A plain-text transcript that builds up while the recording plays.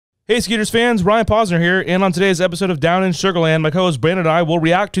Hey, Skeeters fans, Ryan Posner here, and on today's episode of Down in Sugarland, my co-host Brandon and I will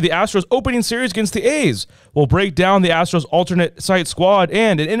react to the Astros opening series against the A's. We'll break down the Astros Alternate Site squad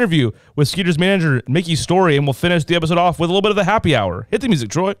and an interview with Skeeters manager Mickey Storey, and we'll finish the episode off with a little bit of the happy hour. Hit the music,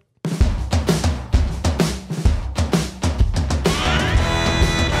 Troy.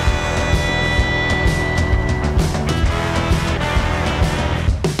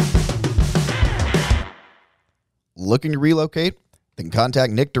 Looking to relocate? Then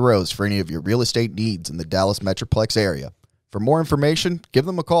contact Nick DeRose for any of your real estate needs in the Dallas Metroplex area. For more information, give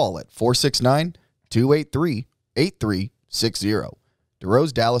them a call at 469-283-8360.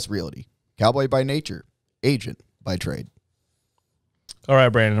 DeRose Dallas Realty. Cowboy by nature, agent by trade. All right,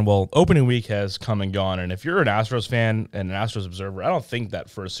 Brandon. Well, opening week has come and gone, and if you're an Astros fan and an Astros observer, I don't think that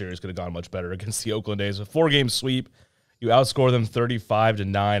first series could have gone much better against the Oakland A's. A 4-game sweep, you outscore them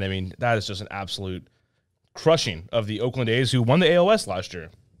 35-9. I mean, that is just an absolute crushing of the Oakland A's, who won the ALS last year.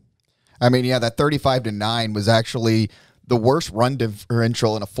 I mean, yeah, that 35-9 was actually the worst run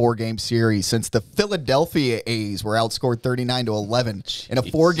differential in a 4-game series since the Philadelphia A's were outscored 39-11 in a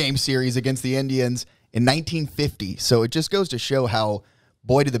 4-game series against the Indians in 1950. So it just goes to show how,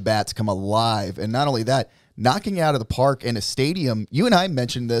 boy, did the bats come alive. And not only that, knocking out of the park in a stadium. You and I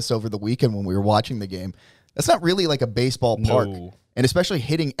mentioned this over the weekend when we were watching the game. That's not really like a baseball park. No. And especially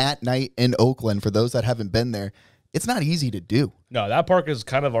hitting at night in Oakland, for those that haven't been there, it's not easy to do. No, that park is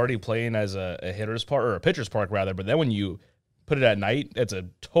kind of already playing as a hitter's park, or a pitcher's park, rather. But then when you put it at night, it's a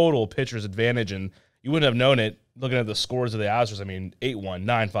total pitcher's advantage. And you wouldn't have known it looking at the scores of the Astros. I mean, 8-1,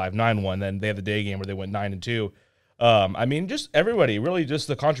 9-5, 9-1. Then they had the day game where they went 9-2. I mean, just everybody, really just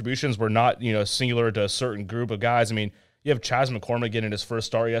the contributions were not, singular to a certain group of guys. I mean, you have Chas McCormick getting his first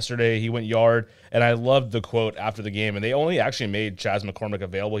start yesterday. He went yard, and I loved the quote after the game. And they only actually made Chas McCormick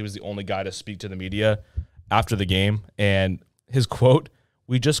available. He was the only guy to speak to the media after the game. And his quote,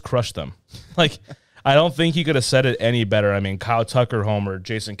 "We just crushed them." Like, I don't think he could have said it any better. I mean, Kyle Tucker homered,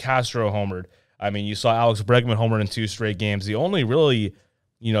 Jason Castro homered. I mean, you saw Alex Bregman homered in 2 straight games. The only really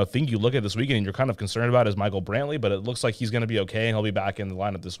thing you look at this weekend and you're kind of concerned about is Michael Brantley, but it looks like he's going to be okay, and he'll be back in the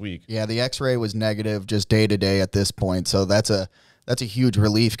lineup this week. Yeah, the X-ray was negative just day to day at this point, so that's a huge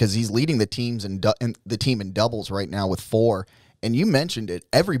relief because he's leading the team in doubles right now with 4. And you mentioned it,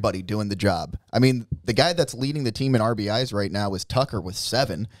 everybody doing the job. I mean, the guy that's leading the team in RBIs right now is Tucker with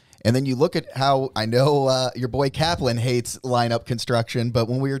 7. And then you look at how, I know your boy Kaplan hates lineup construction, but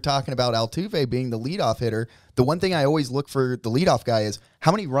when we were talking about Altuve being the leadoff hitter, the one thing I always look for the leadoff guy is,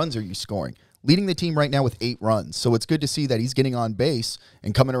 how many runs are you scoring? Leading the team right now with 8 runs. So it's good to see that he's getting on base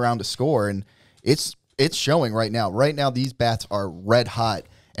and coming around to score, and it's showing right now. Right now, these bats are red hot,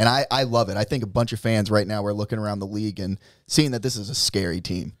 and I love it. I think a bunch of fans right now are looking around the league and seeing that this is a scary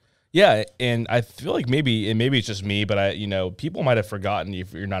team. Yeah, and I feel like maybe it's just me, but people might have forgotten,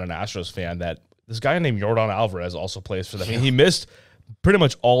 if you're not an Astros fan, that this guy named Yordan Alvarez also plays for them. I mean, he missed pretty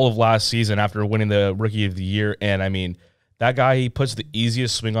much all of last season after winning the Rookie of the Year, and I mean, that guy, he puts the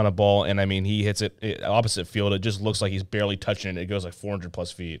easiest swing on a ball, and I mean, he hits it opposite field. It just looks like he's barely touching it. It goes like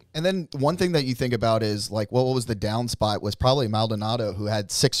 400+ feet. And then one thing that you think about is, like, what was the down spot was probably Maldonado, who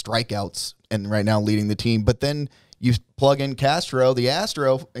had 6 strikeouts and right now leading the team, but then you plug in Castro, the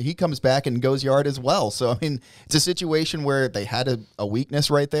Astro, he comes back and goes yard as well. So, I mean, it's a situation where they had a weakness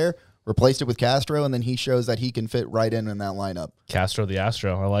right there, replaced it with Castro, and then he shows that he can fit right in that lineup. Castro the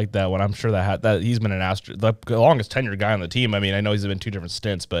Astro. I like that one. I'm sure that he's been an Astro, the longest tenured guy on the team. I mean, I know he's been 2 different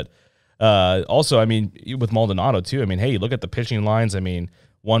stints, but also, I mean, with Maldonado too, I mean, hey, look at the pitching lines. I mean,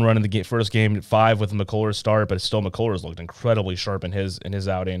 1 run in the first game, 5 with McCullers start, but still McCullers looked incredibly sharp in his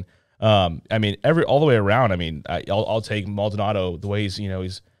outing. I mean, all the way around. I mean, I'll take Maldonado the way he's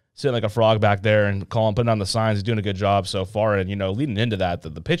sitting like a frog back there and putting on the signs. He's doing a good job so far, and leading into that,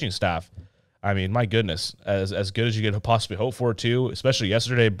 the pitching staff. I mean, my goodness, as good as you could possibly hope for too. Especially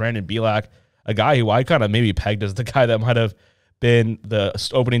yesterday, Brandon Bielak, a guy who I kind of maybe pegged as the guy that might have been the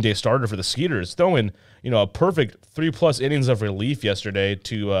opening day starter for the Skeeters, throwing a perfect 3+ innings of relief yesterday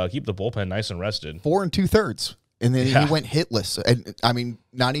to keep the bullpen nice and rested. 4 2/3. And then he went hitless. And I mean,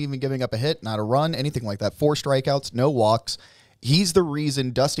 not even giving up a hit, not a run, anything like that. 4 strikeouts, no walks. He's the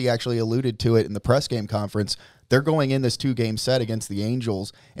reason. Dusty actually alluded to it in the press game conference. They're going in this 2-game set against the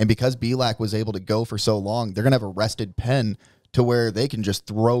Angels, and because Bielak was able to go for so long, they're going to have a rested pen to where they can just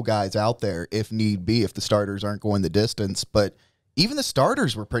throw guys out there if need be, if the starters aren't going the distance. But even the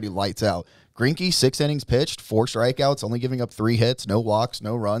starters were pretty lights out. Greinke, 6 innings pitched, 4 strikeouts, only giving up 3 hits, no walks,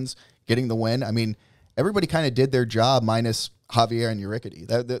 no runs, getting the win. I mean, everybody kind of did their job, minus Javier and Urquidy.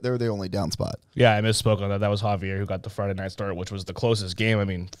 They're the only down spot. Yeah, I misspoke on that. That was Javier who got the Friday night start, which was the closest game. I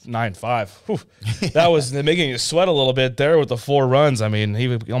mean, 9-5. That was making you sweat a little bit there with the 4 runs. I mean, he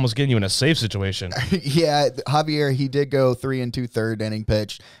was almost getting you in a safe situation. Yeah, Javier, he did go 3 2/3 inning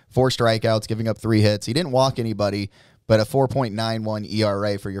pitch, 4 strikeouts, giving up 3 hits. He didn't walk anybody, but a 4.91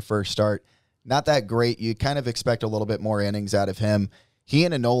 ERA for your first start. Not that great. You kind of expect a little bit more innings out of him. He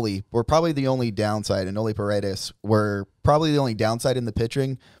and Anoli were probably the only downside. Anoli Paredes were probably the only downside in the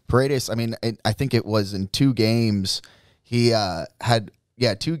pitching. Paredes, I mean, I think it was in 2 games. He had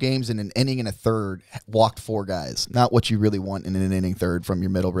 2 games in an inning and a third, walked 4 guys. Not what you really want in an inning third from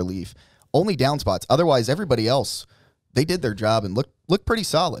your middle relief. Only down spots. Otherwise, everybody else, they did their job and looked pretty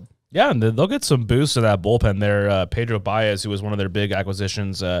solid. Yeah, and they'll get some boosts to that bullpen there. Pedro Baez, who was one of their big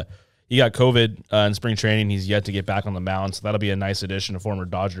acquisitions, he got COVID in spring training. He's yet to get back on the mound, so that'll be a nice addition, a former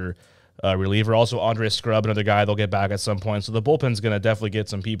Dodger reliever. Also, Andre Scrub, another guy they'll get back at some point. So the bullpen's going to definitely get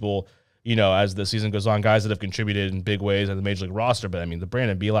some people, as the season goes on, guys that have contributed in big ways at the Major League roster. But, I mean, the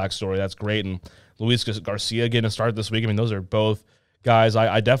Brandon Bielak story, that's great. And Luis Garcia getting a start this week. I mean, those are both guys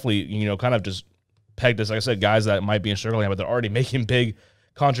I definitely, kind of just pegged as, like I said, guys that might be in struggling, but they're already making big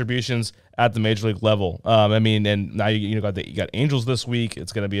contributions at the Major League level. I mean, and now you got Angels this week.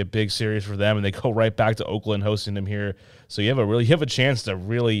 It's going to be a big series for them, and they go right back to Oakland hosting them here. So you have a chance to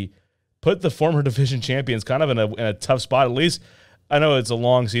really put the former division champions kind of in a tough spot. At least I know it's a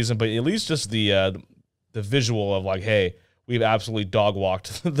long season, but at least just the visual of like, hey, we've absolutely dog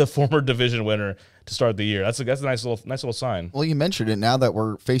walked the former division winner to start the year. That's a nice little sign. Well, you mentioned it. Now that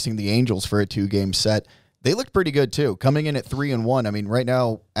we're facing the Angels for a 2-game set, they looked pretty good too, coming in at 3-1. I mean, right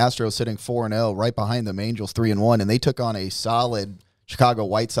now Astros sitting 4-0, right behind them, Angels 3-1, and they took on a solid Chicago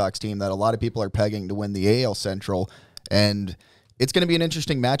White Sox team that a lot of people are pegging to win the AL Central, and it's going to be an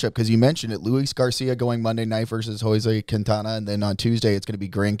interesting matchup because you mentioned it. Luis Garcia going Monday night versus Jose Quintana, and then on Tuesday it's going to be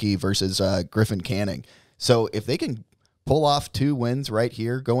Greinke versus Griffin Canning. So if they can pull off 2 wins right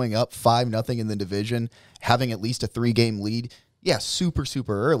here, going up 5-0 in the division, having at least a 3-game lead, yeah, super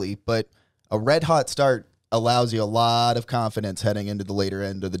early, but a red-hot start allows you a lot of confidence heading into the later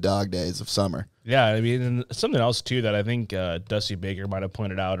end of the dog days of summer. Yeah, I mean, and something else, too, that I think Dusty Baker might have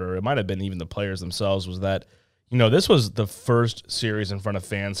pointed out, or it might have been even the players themselves, was that, this was the first series in front of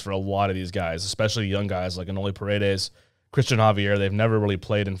fans for a lot of these guys, especially young guys like Anoli Paredes, Christian Javier. They've never really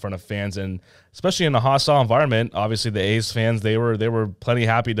played in front of fans, and especially in a hostile environment. Obviously, the A's fans, they were plenty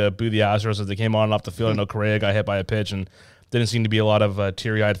happy to boo the Astros as they came on and off the field. I know Correa got hit by a pitch, and didn't seem to be a lot of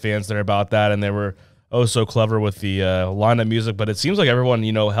teary-eyed fans there about that, and they were so clever with the lineup music, but it seems like everyone,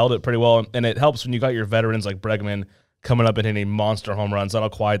 held it pretty well, and it helps when you got your veterans like Bregman coming up and hitting monster home runs. That'll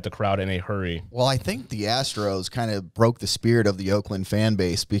quiet the crowd in a hurry. Well, I think the Astros kind of broke the spirit of the Oakland fan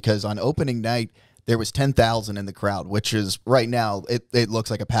base because on opening night, there was 10,000 in the crowd, which is right now, it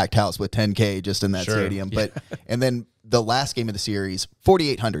looks like a packed house with 10K just in that stadium. But and then the last game of the series,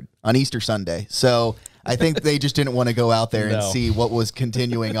 4,800 on Easter Sunday. So I think they just didn't want to go out there and see what was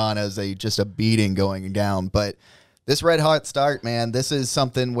continuing on as just a beating going down. But this red hot start, man, this is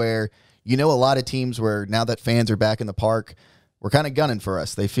something where, a lot of teams where now that fans are back in the park, we're kind of gunning for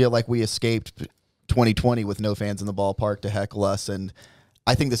us. They feel like we escaped 2020 with no fans in the ballpark to heckle us. And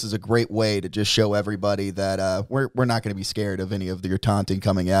I think this is a great way to just show everybody that we're not going to be scared of any of your taunting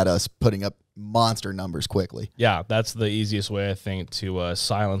coming at us, putting up monster numbers quickly. Yeah, that's the easiest way, I think, to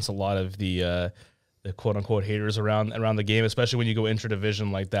silence a lot of the quote-unquote haters around the game, especially when you go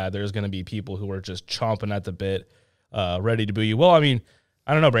intra-division like that. There's going to be people who are just chomping at the bit, ready to boo you. Well, I mean,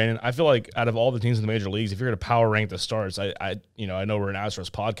 I don't know, Brandon. I feel like out of all the teams in the major leagues, if you're going to power rank the starts, I know we're an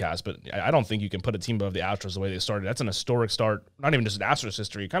Astros podcast, but I don't think you can put a team above the Astros the way they started. That's an historic start, not even just in Astros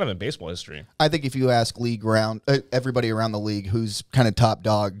history, kind of in baseball history. I think if you ask everybody around the league who's kind of top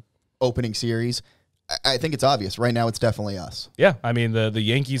dog opening series, I think it's obvious. Right now, it's definitely us. Yeah, I mean, the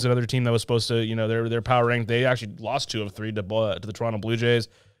Yankees, another team that was supposed to, their power rank, they actually lost 2 of 3 to the Toronto Blue Jays.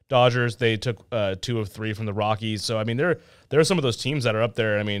 Dodgers, they took 2 of 3 from the Rockies. So, I mean, there are some of those teams that are up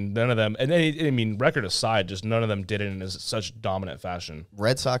there. I mean, none of them, and then, record aside, just none of them did it in such dominant fashion.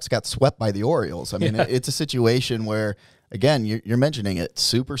 Red Sox got swept by the Orioles. I mean, it's a situation where, again, you're mentioning it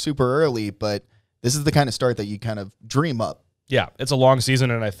super early, but this is the kind of start that you kind of dream up. Yeah, it's a long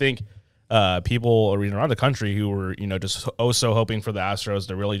season, and I think people around the country who were, just so hoping for the Astros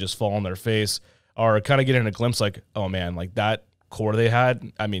to really just fall on their face are kind of getting a glimpse like, oh, man, like that core they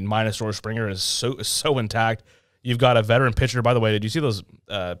had, I mean, minus George Springer is so intact. You've got a veteran pitcher. By the way, did you see those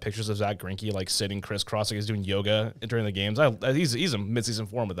pictures of Zach Greinke like sitting crisscross like he's doing yoga during the games? He's in midseason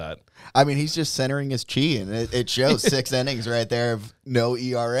form with that. I mean, he's just centering his chi, and it shows 6 innings right there of no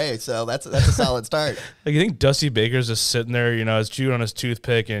ERA. So that's a solid start. Like, you think Dusty Baker's just sitting there, he's chewing on his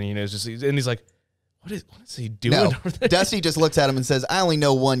toothpick, and he's like, what is he doing over there? Dusty just looks at him and says, "I only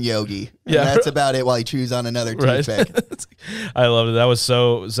know one yogi." And Yeah, that's about it while he chews on another toothpick. I loved it. That was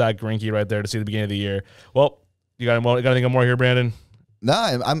so Zach Greinke right there to see the beginning of the year. Well, you got anything more here, Brandon? No,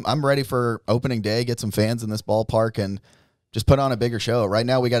 I'm ready for opening day, get some fans in this ballpark, and just put on a bigger show. Right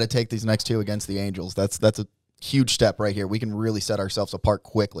now, we got to take these next 2 against the Angels. That's a huge step right here. We can really set ourselves apart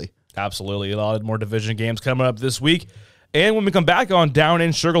quickly. Absolutely. A lot more division games coming up this week. And when we come back on Down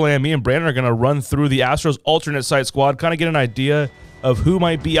in Sugarland, me and Brandon are going to run through the Astros alternate site squad, kind of get an idea of who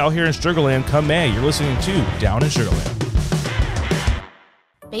might be out here in Sugarland come May. You're listening to Down in Sugarland.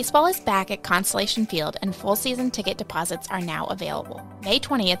 Baseball is back at Constellation Field, and full season ticket deposits are now available. May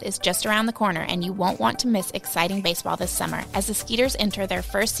 20th is just around the corner, and you won't want to miss exciting baseball this summer as the Skeeters enter their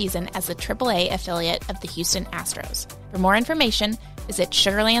first season as the AAA affiliate of the Houston Astros. For more information, visit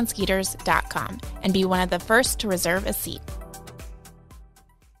sugarlandskeeters.com and be one of the first to reserve a seat.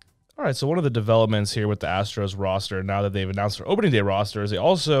 All right, so one of the developments here with the Astros roster, now that they've announced their opening day roster, is they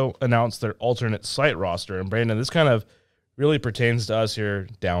also announced their alternate site roster. And Brandon, this kind of really pertains to us here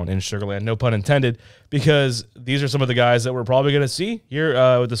down in Sugarland, no pun intended, because these are some of the guys that we're probably going to see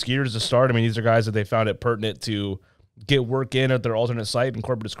here with the Skeeters to start. I mean, these are guys that they found it pertinent to get work in at their alternate site in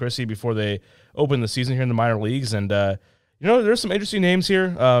Corpus Christi before they open the season here in the minor leagues. And, there's some interesting names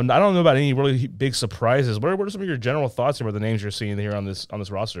here. I don't know about any really big surprises. What are some of your general thoughts about the names you're seeing here on this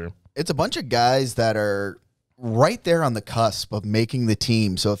roster? It's a bunch of guys that are right there on the cusp of making the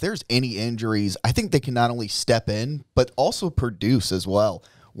team. So if there's any injuries, I think they can not only step in, but also produce as well.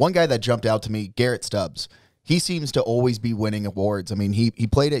 One guy that jumped out to me, Garrett Stubbs. He seems to always be winning awards. I mean, he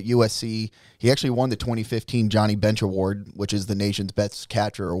played at USC. He actually won the 2015 Johnny Bench Award, which is the nation's best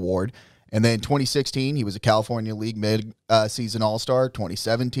catcher award. And then 2016, he was a California League mid-season All-Star.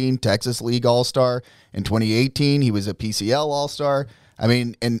 2017, Texas League All-Star. In 2018, he was a PCL All-Star. I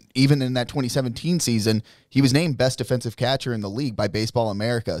mean, and even in that 2017 season, he was named best defensive catcher in the league by Baseball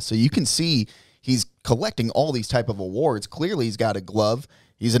America. So you can see he's collecting all these type of awards. Clearly, he's got a glove.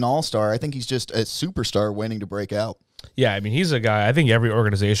 He's an all-star. I think he's just a superstar waiting to break out. Yeah, I mean, he's a guy, I think every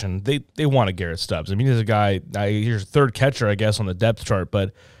organization, they want a Garrett Stubbs. I mean, he's a guy, he's third catcher, I guess, on the depth chart,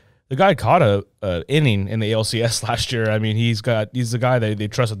 but the guy caught a inning in the ALCS last year. I mean, he's the guy they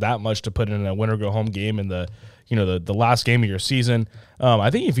trusted that much to put in a win-or-go-home game in the last game of your season. I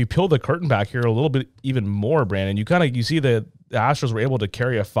think if you peel the curtain back here a little bit even more, Brandon, you see the Astros were able to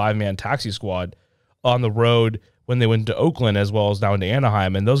carry a 5-man taxi squad on the road when they went to Oakland as well as down to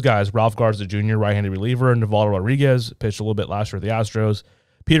Anaheim. And those guys, Ralph Garza Jr., right-handed reliever, and Nivaldo Rodriguez, pitched a little bit last year with the Astros.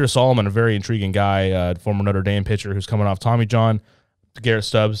 Peter Solomon, a very intriguing guy, former Notre Dame pitcher who's coming off Tommy John. Garrett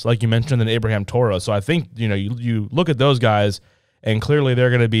Stubbs, like you mentioned, and Abraham Toro. So I think, you look at those guys, and clearly they're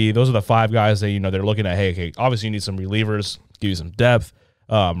going to be, those are the 5 guys that, they're looking at, hey, obviously you need some relievers, give you some depth.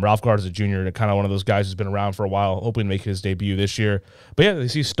 Ralph Garza Jr., kind of one of those guys who's been around for a while, hoping to make his debut this year. But yeah, they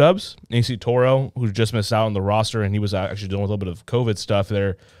see Stubbs, and you see Toro, who just missed out on the roster, and he was actually dealing with a little bit of COVID stuff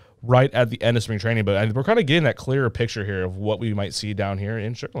there right at the end of spring training. But we're kind of getting that clearer picture here of what we might see down here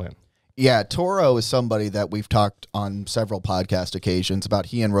in Sugarland. Yeah, Toro is somebody that we've talked on several podcast occasions about.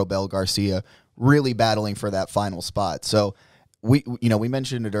 He and Robel Garcia really battling for that final spot. So we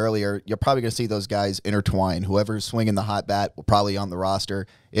mentioned it earlier. You're probably going to see those guys intertwine. Whoever's swinging the hot bat will probably on the roster.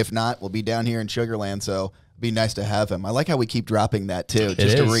 If not, we'll be down here in Sugarland. So it'd be nice to have him. I like how we keep dropping that too,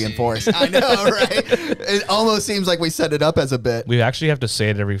 just to reinforce. I know, right? It almost seems like we set it up as a bit. We actually have to say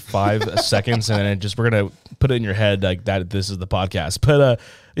it every 5 seconds, and then we're gonna put it in your head like that. This is the podcast, but.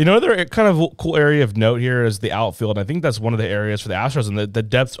 Another kind of cool area of note here is the outfield. I think that's one of the areas for the Astros, and the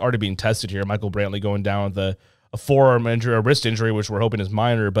depth's already being tested here. Michael Brantley going down with a forearm injury, a wrist injury, which we're hoping is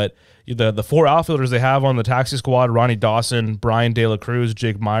minor. But the 4 outfielders they have on the taxi squad, Ronnie Dawson, Brian De La Cruz,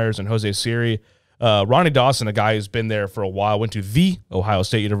 Jake Myers, and Jose Siri. Ronnie Dawson, a guy who's been there for a while, went to the Ohio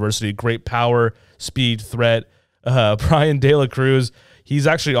State University. Great power, speed, threat. Brian De La Cruz, he's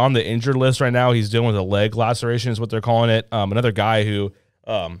actually on the injured list right now. He's dealing with a leg laceration is what they're calling it. Another guy who...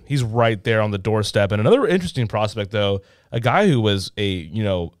 he's right there on the doorstep. And another interesting prospect, though, a guy who was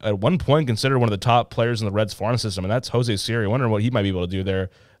at one point considered one of the top players in the Reds farm system, and that's Jose Siri. I wonder what he might be able to do there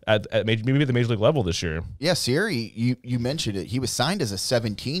at maybe at the major league level this year. Yeah, Siri, you mentioned it. He was signed as a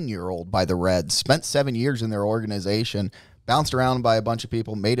 17-year-old by the Reds, spent 7 years in their organization, bounced around by a bunch of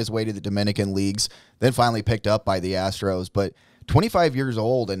people, made his way to the Dominican leagues, then finally picked up by the Astros. But 25 years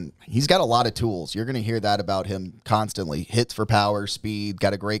old, and he's got a lot of tools. You're going to hear that about him constantly. Hits for power, speed,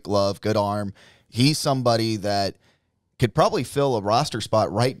 got a great glove, good arm. He's somebody that could probably fill a roster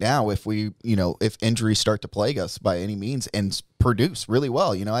spot right now if if injuries start to plague us by any means, and produce really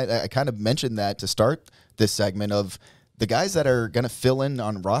well. I kind of mentioned that to start this segment of the guys that are going to fill in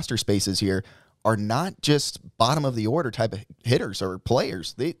on roster spaces here are not just bottom of the order type of hitters or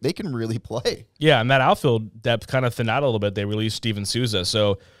players. They can really play. Yeah, and that outfield depth kind of thinned out a little bit. They released Steven Souza.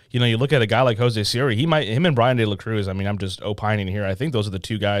 So, you look at a guy like Jose Siri, him and Brian De La Cruz, I mean, I'm just opining here. I think those are the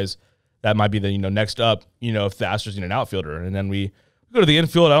two guys that might be the, next up, if the Astros need an outfielder. And then we go to the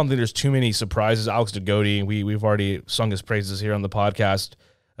infield. I don't think there's too many surprises. Alex Degodi, we've already sung his praises here on the podcast.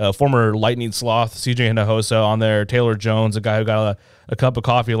 Former Lightning Sloth, CJ Hinojosa on there. Taylor Jones, a guy who got a cup of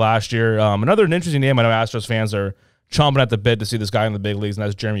coffee last year. Another interesting name. I know Astros fans are chomping at the bit to see this guy in the big leagues, and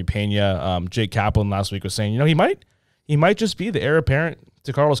that's Jeremy Pena. Jake Kaplan last week was saying, he might just be the heir apparent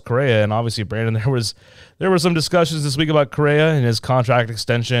to Carlos Correa. And obviously, Brandon, there were some discussions this week about Correa and his contract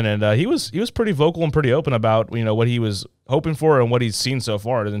extension, and he was pretty vocal and pretty open about what he was hoping for and what he's seen so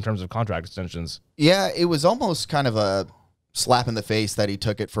far in terms of contract extensions. Yeah, it was almost kind of a slap in the face that he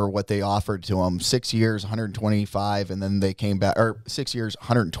took it for what they offered to him. 6 years, 125, and then they came back, or 6 years,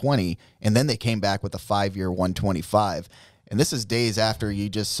 120, and then they came back with a 5-year, 125. And this is days after you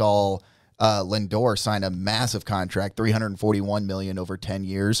just saw Lindor sign a massive contract, $341 million over 10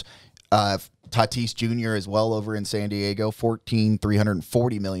 years. Tatis Jr. as well over in San Diego,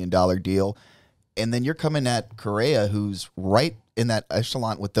 $340 million deal. And then you're coming at Correa, who's right in that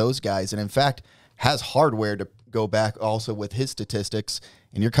echelon with those guys, and in fact has hardware to go back also with his statistics,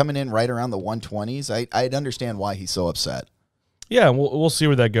 and you're coming in right around the 120s. I'd understand why he's so upset. Yeah, we'll see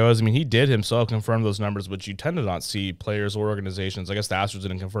where that goes. I mean, he did himself confirm those numbers, which you tend to not see players or organizations. I guess the Astros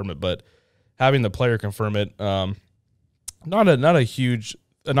didn't confirm it, but having the player confirm it, not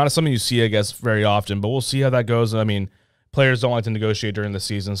something you see, I guess, very often. But we'll see how that goes. I mean, players don't like to negotiate during the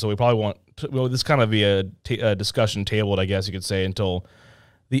season, so we probably won't. This kind of be a discussion tabled, I guess you could say, until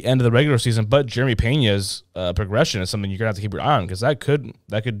the end of the regular season. But Jeremy Pena's progression is something you're gonna have to keep your eye on, because that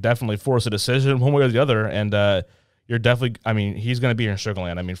could definitely force a decision one way or the other. And you're definitely, I mean, he's gonna be here in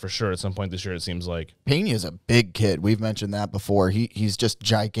Sugarland. I mean, for sure at some point this year, it seems like. Pena's a big kid. We've mentioned that before. He's just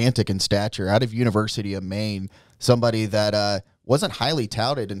gigantic in stature. Out of University of Maine, somebody that wasn't highly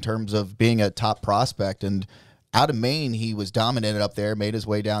touted in terms of being a top prospect, and out of Maine, he was dominant up there, made his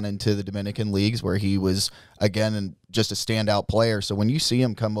way down into the Dominican leagues where he was, again, just a standout player. So when you see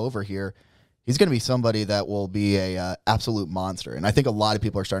him come over here, he's going to be somebody that will be a absolute monster. And I think a lot of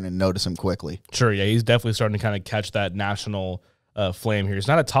people are starting to notice him quickly. Sure, yeah, he's definitely starting to kind of catch that national flame here. He's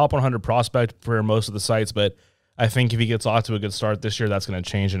not a top 100 prospect for most of the sites, but I think if he gets off to a good start this year, that's going to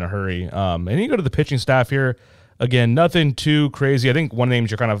change in a hurry. And you go to the pitching staff here. Again, nothing too crazy. I think one name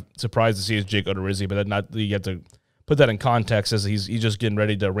you're kind of surprised to see is Jake Odorizzi, but you have to put that in context as he's just getting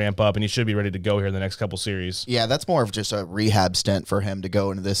ready to ramp up, and he should be ready to go here in the next couple series. Yeah, that's more of just a rehab stint for him to go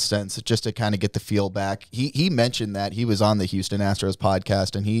into this sense, just to kind of get the feel back. He mentioned that he was on the Houston Astros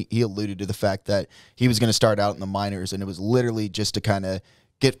podcast, and he alluded to the fact that he was going to start out in the minors, and it was literally just to kind of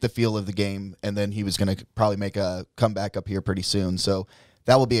get the feel of the game, and then he was going to probably make a comeback up here pretty soon. So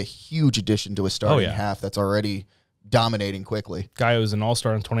that will be a huge addition to a starting half that's already dominating quickly. Guy was an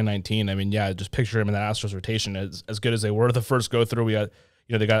all-star in 2019. I mean, yeah, just picture him in that Astros rotation as good as they were the first go through. We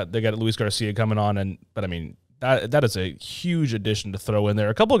got, they got Luis Garcia coming on, but I mean, that is a huge addition to throw in there.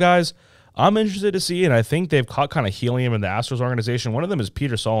 A couple of guys I'm interested to see, and I think they've caught kind of helium in the Astros organization. One of them is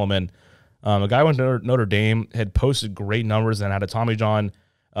Peter Solomon. A guy went to Notre Dame, had posted great numbers and had a Tommy John.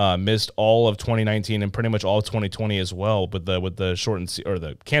 Missed all of 2019 and pretty much all of 2020 as well, with the shortened or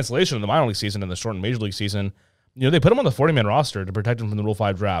the cancellation of the minor league season and the shortened major league season. They put him on the 40-man roster to protect him from the Rule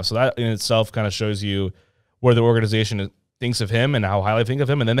 5 draft. So that in itself kind of shows you where the organization thinks of him and how highly they think of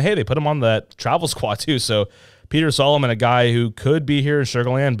him. And then, hey, they put him on that travel squad too. So Peter Solomon, a guy who could be here in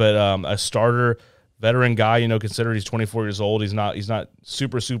Sugarland, but a starter, veteran guy, considered he's 24 years old. He's not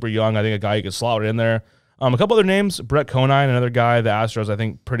super, super young. I think a guy you could slot in there. A couple other names, Brett Conine, another guy the Astros I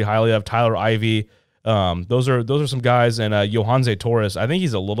think pretty highly of. Tyler Ivey. Those are some guys. And Johanze Torres, I think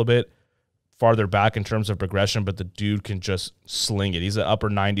he's a little bit farther back in terms of progression, but the dude can just sling it. He's an upper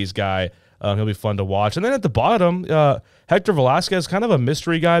 90s guy. He'll be fun to watch. And then at the bottom, Hector Velasquez, kind of a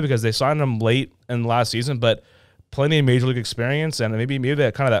mystery guy because they signed him late in last season, but plenty of major league experience, and maybe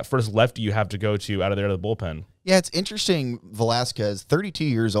that kind of that first lefty you have to go to out of there to the bullpen. Yeah, it's interesting. Velasquez, 32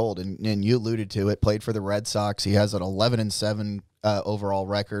 years old, and you alluded to it, played for the Red Sox. He has an 11-7 overall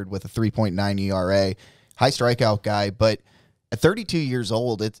record with a 3.9 ERA. High strikeout guy, but at 32 years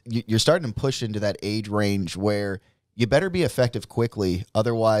old, you're starting to push into that age range where you better be effective quickly.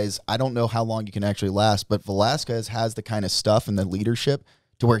 Otherwise, I don't know how long you can actually last. But Velasquez has the kind of stuff and the leadership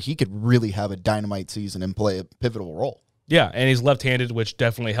to where he could really have a dynamite season and play a pivotal role. Yeah, and he's left-handed, which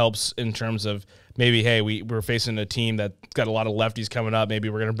definitely helps in terms of maybe, hey, we're facing a team that's got a lot of lefties coming up. Maybe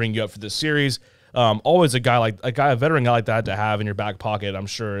we're going to bring you up for this series. Always a veteran guy like that to have in your back pocket, I'm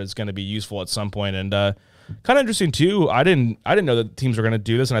sure is going to be useful at some point. And kind of interesting too. I didn't know that teams were going to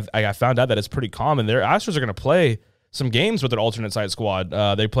do this, and I found out that it's pretty common. Their Astros are going to play some games with their alternate site squad.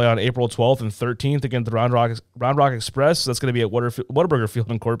 They play on April 12th and 13th against the Round Rock Express. So that's going to be at Whataburger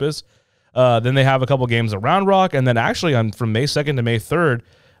Field in Corpus. Then they have a couple games at Round Rock, and then actually from May 2nd to May 3rd,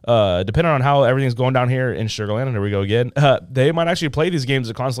 depending on how everything's going down here in Sugar Land, and here we go again, they might actually play these games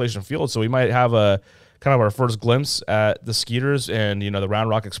at Constellation Field, so we might have a kind of our first glimpse at the Skeeters and, the Round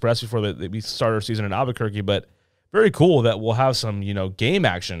Rock Express before we start our season in Albuquerque. But very cool that we'll have some, game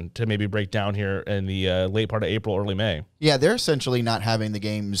action to maybe break down here in the late part of April, early May. Yeah, they're essentially not having the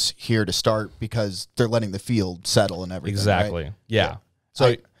games here to start because they're letting the field settle and everything. Exactly. Right? Yeah.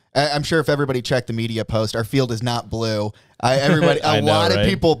 So I'm sure if everybody checked the media post, our field is not blue. A lot of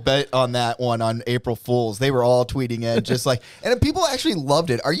people bet on that one on April Fools. They were all tweeting in just like, and people actually loved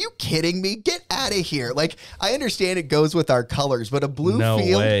it. Are you kidding me? Get out of here. Like, I understand it goes with our colors, but a blue field.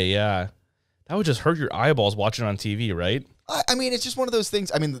 No way, yeah. That would just hurt your eyeballs watching on TV, right? I mean, it's just one of those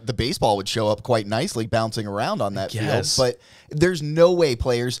things. I mean, the baseball would show up quite nicely bouncing around on that field, but there's no way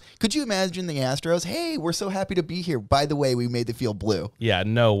players. Could you imagine the Astros? Hey, we're so happy to be here. By the way, we made the field blue. Yeah,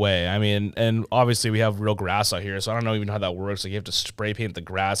 no way. I mean, and obviously we have real grass out here, so I don't know even how that works. Like, you have to spray paint the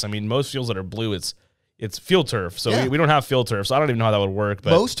grass. I mean, most fields that are blue, it's field turf. So we don't have field turf, so I don't even know how that would work. But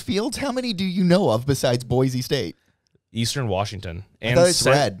most fields, how many do you know of besides Boise State? Eastern Washington and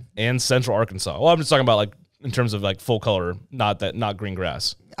red and Central Arkansas. Well, I'm just talking about like in terms of like full color, not green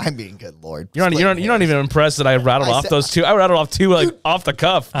grass. I mean, good Lord. You're not even impressed that I rattled off those two. I rattled off two like off the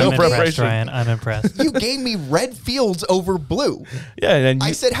cuff. I'm impressed, Ryan. I'm impressed. You gave me red fields over blue. Yeah, and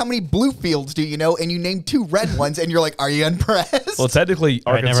I said, how many blue fields do you know? And you named two red ones, and you're like, are you impressed? Well, technically,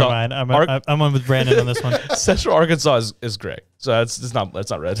 Arkansas. Right, never mind. I'm on with Brandon on this one. Central Arkansas is gray, so that's not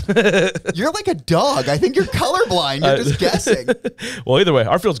red. You're like a dog. I think you're colorblind. You're just guessing. Well, either way,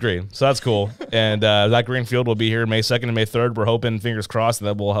 our field's green, so that's cool. And that green field will be here May 2nd and May 3rd. We're hoping, fingers crossed,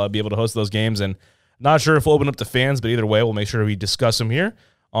 that we'll be able to host those games. And not sure if we'll open up to fans, but either way, we'll make sure we discuss them here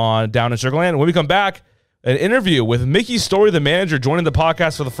on Down in Sugar Land. When we come back, an interview with Mickey Storey, the manager, joining the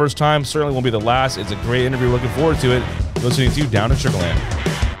podcast for the first time. Certainly won't be the last. It's a great interview. Looking forward to it. Listening to Down in Sugar Land.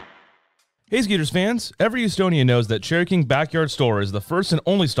 Hey, Skeeters fans, every Estonian knows that Cherry King Backyard Store is the first and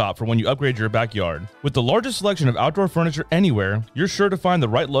only stop for when you upgrade your backyard. With the largest selection of outdoor furniture anywhere, you're sure to find the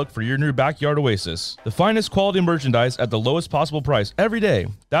right look for your new backyard oasis. The finest quality merchandise at the lowest possible price every day.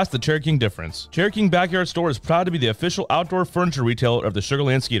 That's the Cherry King difference. Cherry King Backyard Store is proud to be the official outdoor furniture retailer of the Sugar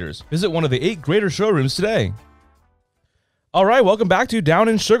Land Skeeters. Visit one of the 8 greater showrooms today. All right, welcome back to Down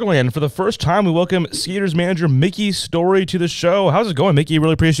in Sugar Land. For the first time, we welcome Skeeters manager Mickey Storey to the show. How's it going, Mickey?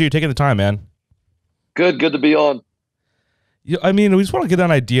 Really appreciate you taking the time, man. Good to be on. I mean, we just want to get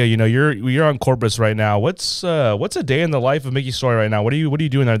an idea. You're on Corpus right now. What's a day in the life of Mickey Storey right now? What are you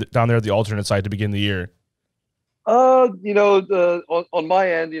doing down there at the alternate site to begin the year? On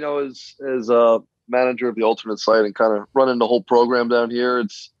my end, as manager of the alternate site and kind of running the whole program down here,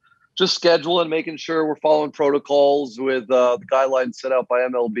 it's just scheduling, making sure we're following protocols with the guidelines set out by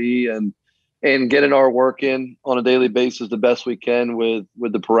MLB and getting our work in on a daily basis the best we can with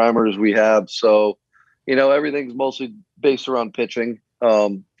the parameters we have. So, everything's mostly based around pitching.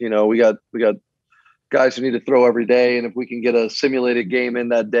 We got guys who need to throw every day, and if we can get a simulated game in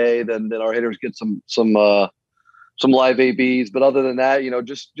that day, then our hitters get some live ABs. But other than that,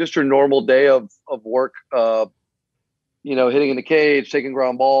 just your normal day of work. Hitting in the cage, taking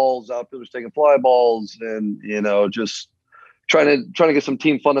ground balls, outfielders taking fly balls, and just trying to get some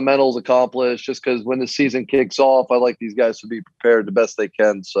team fundamentals accomplished. Just because when the season kicks off, I like these guys to be prepared the best they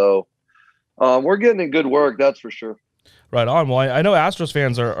can. So we're getting in good work, that's for sure. Right on. Well, I know Astros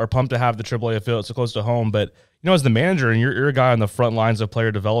fans are pumped to have the AAA affiliate so close to home, but as the manager and you're a guy on the front lines of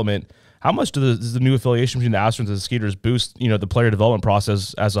player development, how much does the new affiliation between the Astros and the Skeeters boost the player development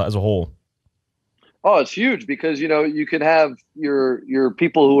process as a whole? Oh, it's huge because, you can have your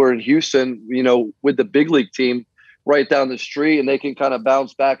people who are in Houston, with the big league team right down the street, and they can kind of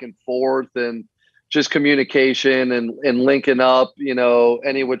bounce back and forth and just communication and linking up,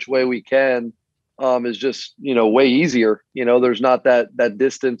 any which way we can is just, way easier. There's not that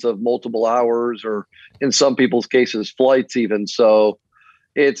distance of multiple hours or in some people's cases, flights even. So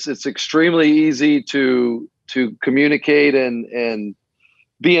it's extremely easy to communicate and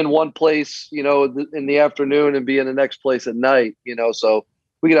be in one place, in the afternoon and be in the next place at night, so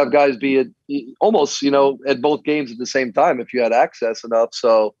we could have guys be at almost, at both games at the same time if you had access enough.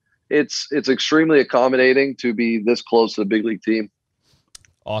 So it's extremely accommodating to be this close to the big league team.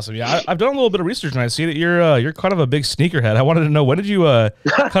 Awesome. Yeah, I've done a little bit of research, and I see that you're kind of a big sneakerhead. I wanted to know, when did you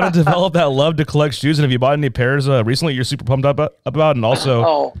kind of develop that love to collect shoes, and have you bought any pairs recently you're super pumped up about? And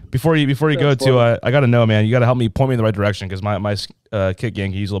also, before you go to, I got to know, man, you got to help me, point me in the right direction, because my kit gang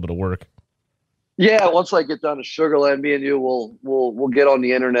can use a little bit of work. Yeah, once I get down to Sugarland, me and you we'll get on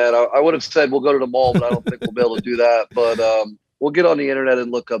the internet. I would have said we'll go to the mall, but I don't think we'll be able to do that. But we'll get on the internet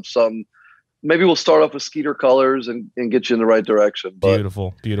and look up some. Maybe we'll start off with Skeeter colors and get you in the right direction. But,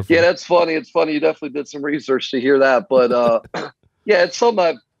 beautiful. Yeah, that's funny. It's funny. You definitely did some research to hear that. But yeah, it's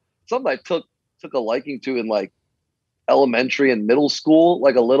something I took a liking to in like elementary and middle school,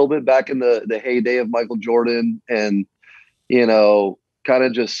 like a little bit back in the heyday of Michael Jordan, and kind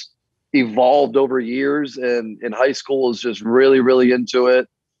of just evolved over years. And in high school was just really, really into it.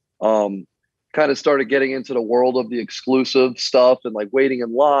 Kind of started getting into the world of the exclusive stuff and like waiting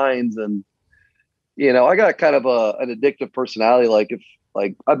in lines. And, I got kind of an addictive personality. Like if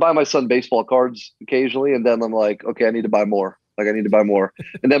I buy my son baseball cards occasionally, and then I'm like, okay, I need to buy more.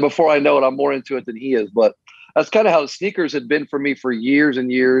 And then before I know it, I'm more into it than he is. But that's kind of how sneakers had been for me for years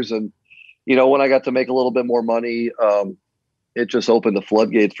and years. And, when I got to make a little bit more money, it just opened the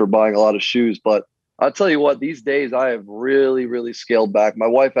floodgates for buying a lot of shoes. But I'll tell you what, these days I have really, really scaled back. My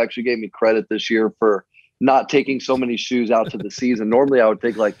wife actually gave me credit this year for not taking so many shoes out to the season. Normally I would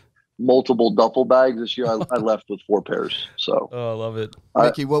take like multiple duffel bags. This year I left with 4 pairs. So I love it.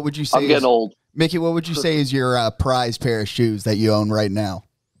 Mickey, what would you say? I'm getting old. Mickey, what would you say is your prized pair of shoes that you own right now?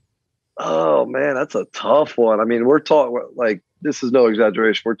 Oh man, that's a tough one. I mean, we're talking like, this is no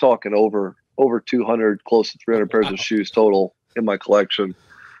exaggeration. We're talking over 200, close to 300 pairs of shoes total in my collection.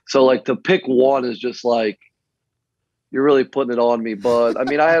 So like to pick one is just like, you're really putting it on me. But I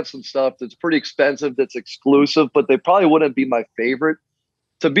mean, I have some stuff that's pretty expensive, that's exclusive, but they probably wouldn't be my favorite.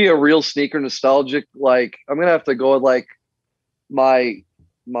 To be a real sneaker nostalgic, like I'm going to have to go with like my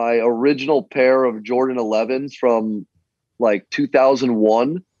original pair of Jordan 11s from like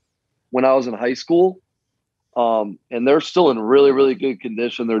 2001 when I was in high school. And they're still in really, really good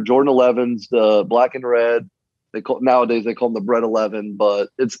condition. They're Jordan 11s, the black and red. Nowadays they call them the Bread 11, but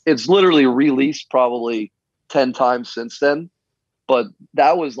it's literally released probably 10 times since then. But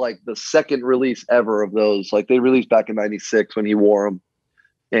that was like the second release ever of those. Like they released back in 96 when he wore them,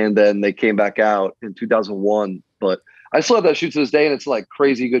 and then they came back out in 2001. But I still have that shoe to this day, and it's like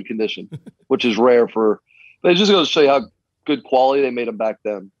crazy good condition, which is rare but it just goes to show you how good quality they made them back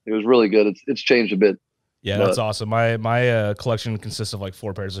then. It was really good. It's changed a bit. Yeah, that's awesome. My collection consists of like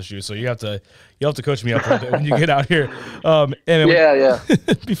 4 pairs of shoes, so you have to coach me up a bit when you get out here. Yeah.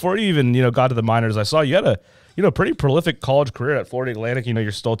 Before you even got to the minors, I saw you had a pretty prolific college career at Florida Atlantic.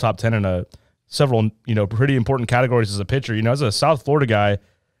 You're still top 10 in several pretty important categories as a pitcher. As a South Florida guy,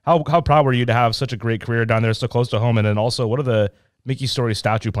 how proud were you to have such a great career down there, so close to home? And then also, what are the Mickey Storey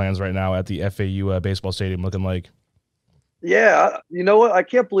statue plans right now at the FAU baseball stadium looking like? Yeah, you know what? I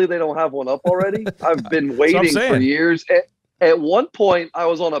can't believe they don't have one up already. I've been waiting for years. At one point, I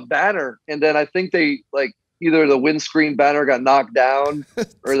was on a banner, and then I think they either the windscreen banner got knocked down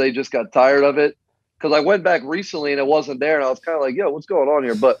or they just got tired of it. Because I went back recently and it wasn't there, and I was kind of like, "Yo, what's going on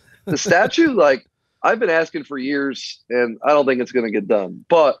here?" But the statue, I've been asking for years, and I don't think it's going to get done.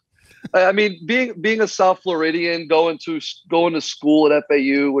 But I mean, being a South Floridian, going to school at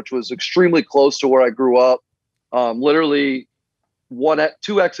FAU, which was extremely close to where I grew up. Literally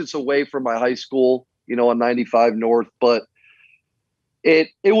 2 exits away from my high school, on 95 North, but it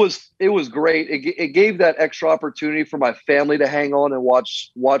was great. It gave that extra opportunity for my family to hang on and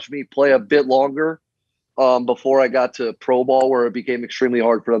watch me play a bit longer, before I got to pro ball, where it became extremely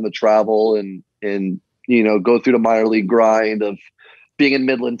hard for them to travel and go through the minor league grind of being in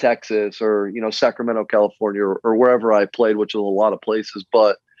Midland, Texas, or, Sacramento, California, or wherever I played, which was a lot of places.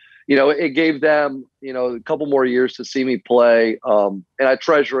 But it gave them, a couple more years to see me play. And I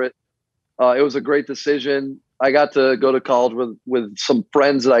treasure it. It was a great decision. I got to go to college with some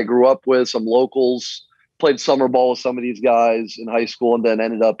friends that I grew up with, some locals, played summer ball with some of these guys in high school, and then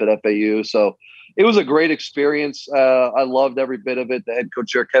ended up at FAU. So it was a great experience. I loved every bit of it. The head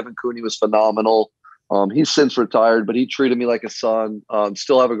coach here, Kevin Cooney, was phenomenal. He's since retired, but he treated me like a son.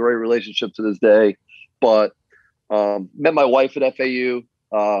 Still have a great relationship to this day. But met my wife at FAU.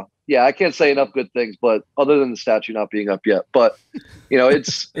 Yeah, I can't say enough good things, but other than the statue not being up yet, but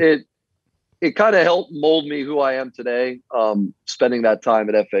it kind of helped mold me who I am today. Spending that time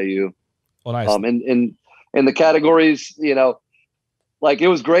at FAU. Well, nice. In the categories, like, it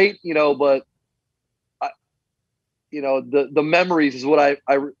was great, but the memories is what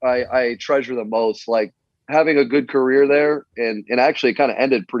I treasure the most. Like, having a good career there, and actually it kind of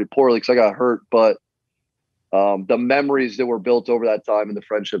ended pretty poorly because I got hurt, but the memories that were built over that time and the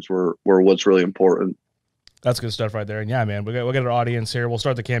friendships were what's really important. That's good stuff right there. And yeah, man, we'll get our audience here. We'll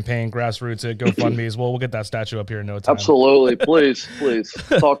start the campaign, grassroots, GoFundMe's. We'll get that statue up here in no time. Absolutely. Please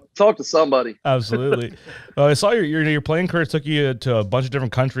talk to somebody. Absolutely. I saw your playing career took you to a bunch of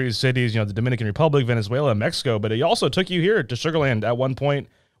different countries, cities, the Dominican Republic, Venezuela, and Mexico, but it also took you here to Sugar Land at one point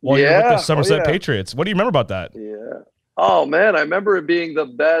while you were with the Somerset Patriots. What do you remember about that? Yeah. Oh, man, I remember it being the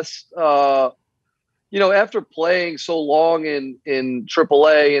best. After playing so long in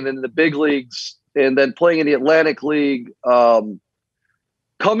AAA and in the big leagues, and then playing in the Atlantic League, coming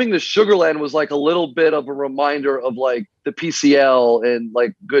to Sugar Land was like a little bit of a reminder of like the PCL and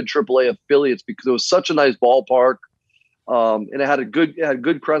like good AAA affiliates, because it was such a nice ballpark, and it had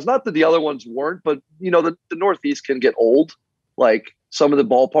good crowds. Not that the other ones weren't, but the Northeast can get old, like some of the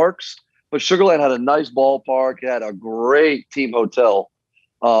ballparks. But Sugar Land had a nice ballpark. It had a great team hotel,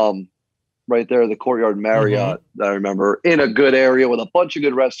 right there, the Courtyard Marriott. That I remember, in a good area with a bunch of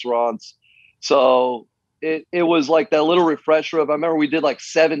good restaurants. So it was like that little refresher of, I remember we did like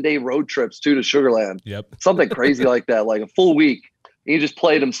 7-day road trips to Sugar Land. Yep. Something crazy like that, like a full week. And you just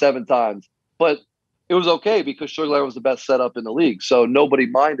played them 7 times. But it was okay because Sugar Land was the best setup in the league. So nobody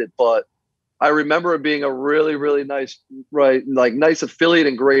minded. But I remember it being a really, really nice, nice affiliate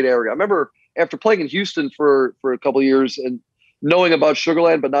and great area. I remember after playing in Houston for a couple of years and knowing about Sugar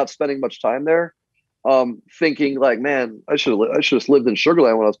Land, but not spending much time there, thinking like, man, I should have lived in Sugar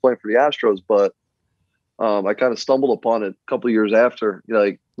Land when I was playing for the Astros, but I kind of stumbled upon it a couple of years after.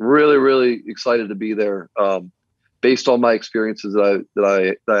 Like, really, really excited to be there, based on my experiences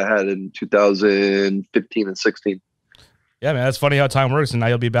that I had in 2015 and 16. Yeah, man, that's funny how time works, and now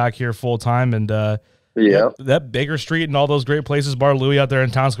you'll be back here full time, and that Baker Street and all those great places, Bar Louie out there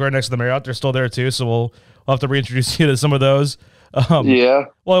in Town Square next to the Marriott, they're still there too. So we'll have to reintroduce you to some of those.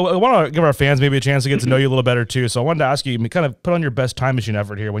 Well, I want to give our fans maybe a chance to get to know you a little better too. So I wanted to ask you, kind of put on your best time machine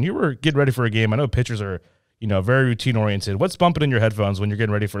effort here. When you were getting ready for a game, I know pitchers are, very routine oriented. What's bumping in your headphones when you're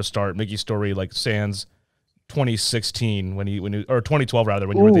getting ready for a start? Mickey Storey, like sans 2016 when you or 2012 rather,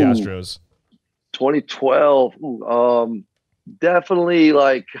 when you were with the Astros. 2012. Definitely,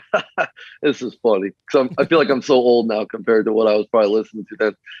 like, this is funny because I feel like I'm so old now compared to what I was probably listening to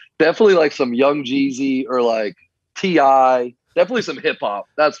then. Definitely like some Young Jeezy or like T.I. Definitely some hip hop,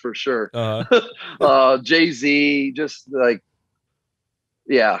 that's for sure. Jay-Z, just like,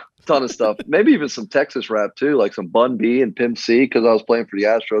 ton of stuff. Maybe even some Texas rap too, like some Bun B and Pimp C, because I was playing for the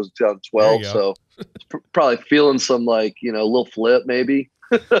Astros in 2012. So probably feeling some like, Lil Flip maybe.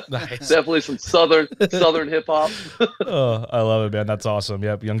 Nice. Definitely some southern hip hop. Oh, I love it, man. That's awesome.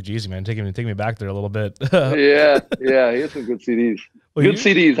 Yep, Young Jeezy, man, taking me back there a little bit. yeah, he has some good CDs. Well,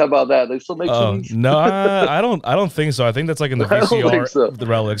 CDs. How about that? They still make CDs? No, I don't think so. I think that's like in the VCR, the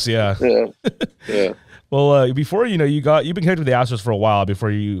relics. Yeah. Well, before you've been connected with the Astros for a while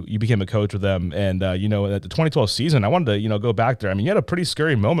before you became a coach with them, and at the 2012 season, I wanted to go back there. I mean, you had a pretty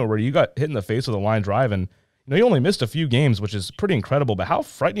scary moment where you got hit in the face with a line drive, and you only missed a few games, which is pretty incredible. But how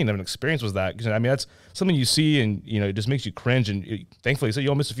frightening of an experience was that? Because I mean, that's something you see, and it just makes you cringe. And thankfully, you said you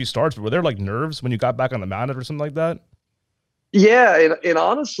only missed a few starts, but were there like nerves when you got back on the mound or something like that? Yeah, and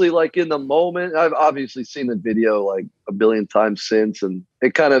honestly, like in the moment, I've obviously seen the video like a billion times since, and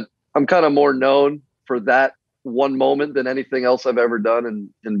I'm kind of more known for that one moment than anything else I've ever done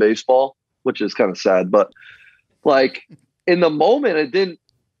in baseball, which is kind of sad. But like in the moment, it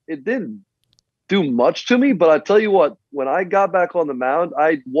didn't do much to me. But I tell you what, when I got back on the mound,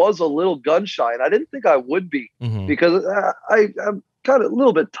 I was a little gun shy, and I didn't think I would be because I'm kind of a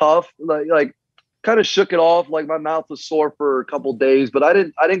little bit tough, like kind of shook it off. Like my mouth was sore for a couple days, but I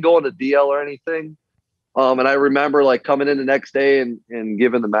didn't go on the DL or anything. And I remember like coming in the next day and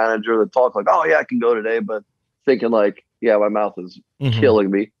giving the manager the talk like, oh yeah, I can go today. But thinking like, yeah, my mouth is killing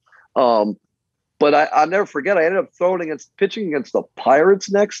me. But I'll never forget, I ended up pitching against the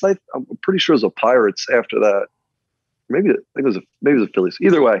Pirates next. I'm pretty sure it was the Pirates after that. Maybe it was the Phillies.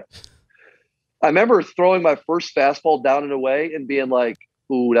 Either way, I remember throwing my first fastball down and away and being like,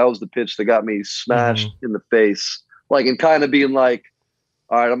 ooh, that was the pitch that got me smashed in the face. Like, and kind of being like,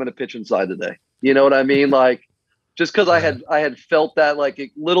 all right, I'm going to pitch inside today. You know what I mean? Like, just because I had felt that like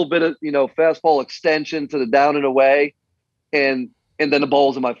a little bit of, fastball extension to the down and away, and then the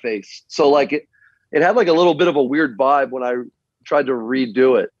ball's in my face. So like it had like a little bit of a weird vibe when I tried to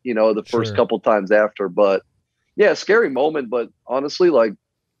redo it, the first couple times after. But yeah, scary moment. But honestly, like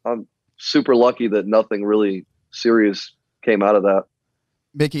I'm super lucky that nothing really serious came out of that.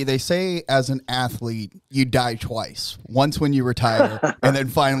 Mickey, they say as an athlete, you die twice. Once when you retire, and then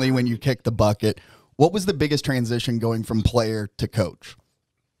finally when you kick the bucket. What was the biggest transition going from player to coach?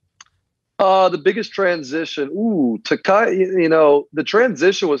 The biggest transition, the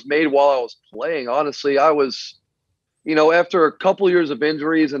transition was made while I was playing. Honestly, I was, after a couple years of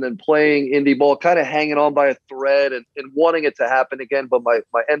injuries and then playing indie ball, kind of hanging on by a thread and wanting it to happen again. But my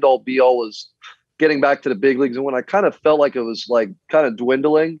end all be all was getting back to the big leagues. And when I kind of felt like it was like kind of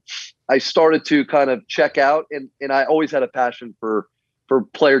dwindling, I started to kind of check out. And I always had a passion for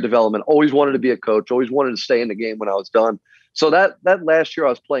player development, always wanted to be a coach, always wanted to stay in the game when I was done. So that last year I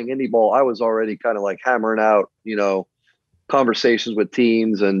was playing indie ball, I was already kind of like hammering out, conversations with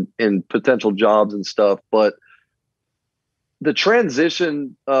teams and potential jobs and stuff. But the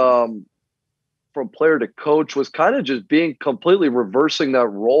transition from player to coach was kind of just being completely reversing that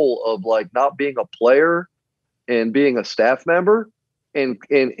role of like not being a player and being a staff member and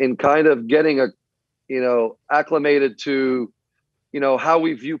kind of getting acclimated to, how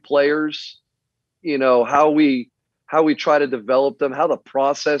we view players, how we try to develop them, how the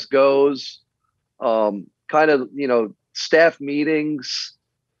process goes, staff meetings,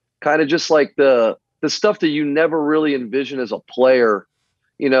 kind of just like the stuff that you never really envision as a player.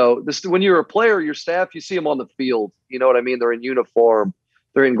 When you're a player, your staff, you see them on the field, you know what I mean? They're in uniform,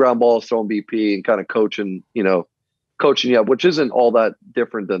 they're in ground balls, throwing BP and kind of coaching you up, which isn't all that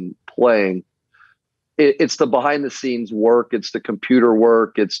different than playing. It's the behind the scenes work. It's the computer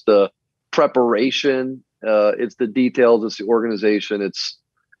work. It's the preparation. It's the details. It's the organization.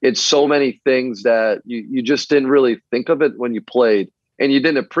 It's so many things that you just didn't really think of it when you played, and you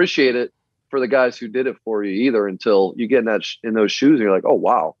didn't appreciate it for the guys who did it for you either until you get in those shoes and you're like, oh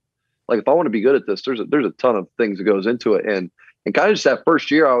wow, like if I want to be good at this, there's a ton of things that goes into it. And kind of just that first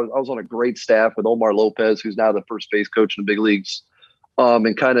year, I was on a great staff with Omar Lopez, who's now the first base coach in the big leagues,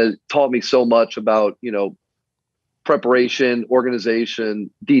 and kind of taught me so much about preparation, organization,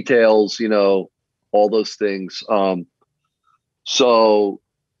 details, all those things. So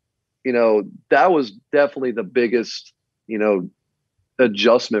that was definitely the biggest,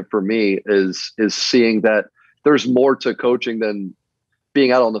 adjustment for me is seeing that there's more to coaching than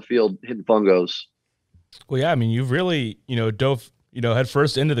being out on the field hitting fungos. Well, yeah, I mean, you've really, dove, head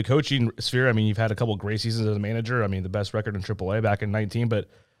first into the coaching sphere. I mean, you've had a couple of great seasons as a manager. I mean, the best record in AAA back in 19, but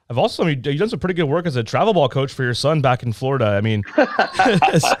you've done some pretty good work as a travel ball coach for your son back in Florida. I mean,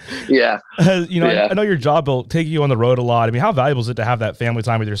 yeah. I know your job will take you on the road a lot. I mean, how valuable is it to have that family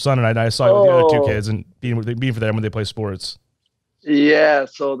time with your son? And I saw it with the other two kids and being for them when they play sports. Yeah.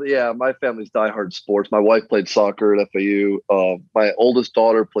 So my family's diehard sports. My wife played soccer at FAU. My oldest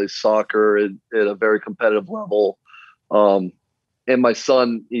daughter plays soccer at a very competitive level. And my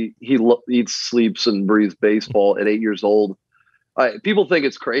son, he eats, sleeps, and breathes baseball at 8 years old. People think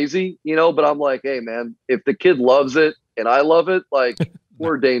it's crazy, but I'm like, hey man, if the kid loves it and I love it, like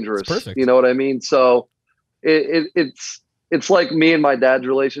we're dangerous. Perfect. You know what I mean? So it's like me and my dad's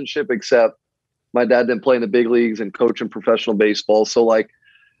relationship, except my dad didn't play in the big leagues and coach in professional baseball. So like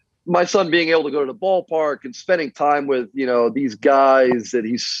my son being able to go to the ballpark and spending time with, these guys that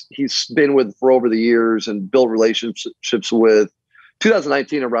he's been with for over the years and built relationships with.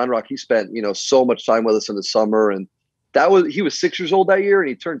 2019 at Round Rock, he spent, so much time with us in the summer. And he was 6 years old that year and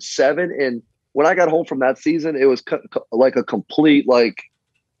he turned 7. And when I got home from that season, it was like a complete,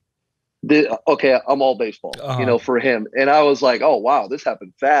 okay, I'm all baseball, for him. And I was like, oh wow, this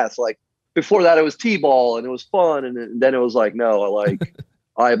happened fast. Like before that it was T-ball and it was fun. And then it was like, no, I like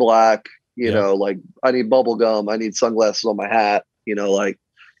eye black, like I need bubble gum. I need sunglasses on my hat,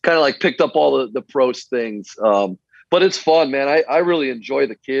 kind of picked up all the pros things. But it's fun, man. I really enjoy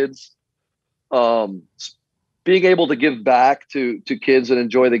the kids. Being able to give back to kids and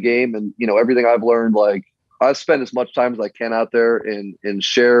enjoy the game and, everything I've learned, I spend as much time as I can out there and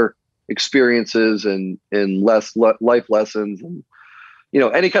share experiences and life lessons and,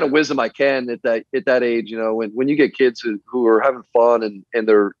 any kind of wisdom I can at that age, when you get kids who are having fun and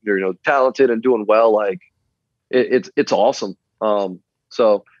they're talented and doing well, it's awesome.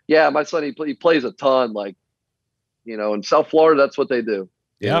 So yeah, my son, he plays a ton, in South Florida, that's what they do,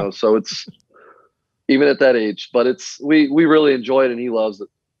 so it's, even at that age, but we really enjoy it and he loves it.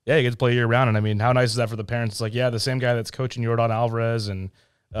 Yeah, you get to play year round. And I mean, how nice is that for the parents? It's like, yeah, the same guy that's coaching Yordan Alvarez and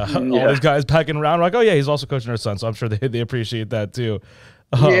all these guys packing around. We're like, oh yeah, he's also coaching our son. So I'm sure they appreciate that too.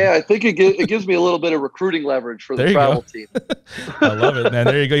 Yeah, I think it gives me a little bit of recruiting leverage for the travel team. I love it, man.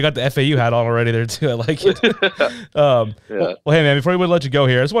 There you go. You got the FAU hat on already there too. I like it. Well, hey man, before we would let you go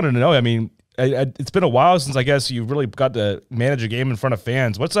here, I just wanted to know, I mean, it's been a while since I guess you really got to manage a game in front of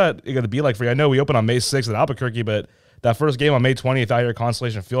fans. What's that going to be like for you? I know we open on May 6th in Albuquerque, but that first game on May 20th out here at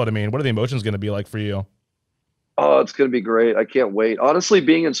Constellation Field, I mean, what are the emotions going to be like for you? Oh, it's going to be great. I can't wait. Honestly,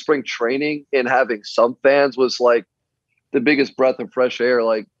 being in spring training and having some fans was like the biggest breath of fresh air.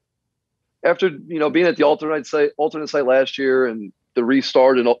 Like after, being at the alternate site last year and the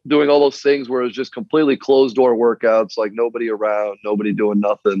restart and doing all those things where it was just completely closed door workouts, like nobody around, nobody doing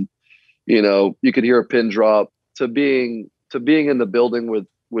nothing, you could hear a pin drop, to being in the building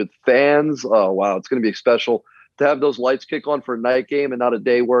with fans. Oh, wow. It's going to be special to have those lights kick on for a night game and not a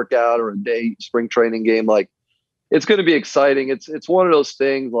day workout or a day spring training game. Like, it's going to be exciting. It's one of those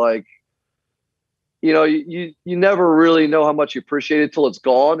things like, you never really know how much you appreciate it till it's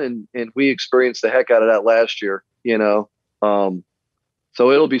gone. And we experienced the heck out of that last year, so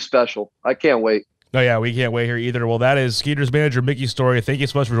it'll be special. I can't wait. No, yeah, we can't wait here either. Well, that is Skeeters manager Mickey Storey. Thank you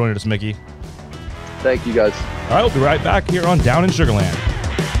so much for joining us, Mickey. Thank you, guys. All right, we'll be right back here on Down in Sugarland.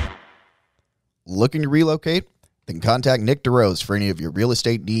 Looking to relocate? Then contact Nick DeRose for any of your real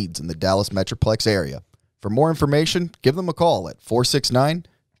estate needs in the Dallas Metroplex area. For more information, give them a call at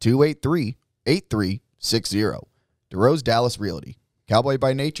 469-283-8360. DeRose Dallas Realty. Cowboy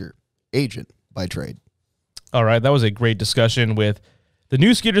by nature, agent by trade. All right, that was a great discussion with the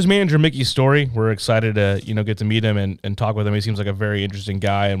new Skeeters manager, Mickey Storey. We're excited to, get to meet him and talk with him. He seems like a very interesting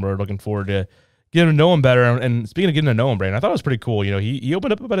guy, and we're looking forward to getting to know him better. And speaking of getting to know him, Brandon, I thought it was pretty cool. He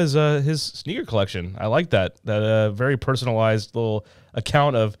opened up about his sneaker collection. I like that very personalized little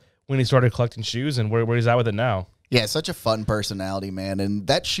account of when he started collecting shoes and where he's at with it now. Yeah, such a fun personality, man. And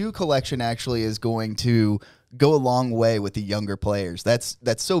that shoe collection actually is going to go a long way with the younger players. That's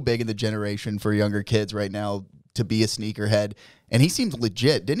so big in the generation for younger kids right now to be a sneakerhead. And he seems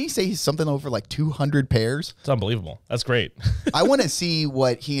legit. Didn't he say he's something over like 200 pairs? It's unbelievable. That's great. I want to see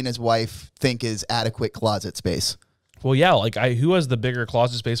what he and his wife think is adequate closet space. Well, yeah, who has the bigger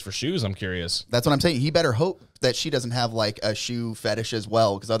closet space for shoes? I'm curious. That's what I'm saying. He better hope that she doesn't have like a shoe fetish as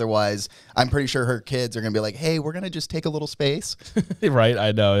well, because otherwise I'm pretty sure her kids are going to be like, hey, we're going to just take a little space. Right,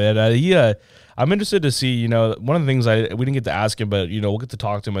 I know. And I'm interested to see, one of the things we didn't get to ask him, but, we'll get to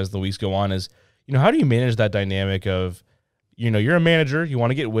talk to him as the weeks go on is, how do you manage that dynamic of, you're a manager, you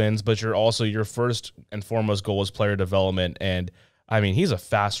want to get wins, but you're also, your first and foremost goal is player development. And I mean, he's a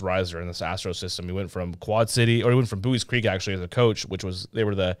fast riser in this Astros system. He went from Quad City, or he went from Bowie's Creek actually as a coach, they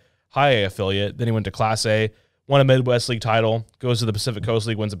were the high A affiliate. Then he went to Class A, won a Midwest League title, goes to the Pacific Coast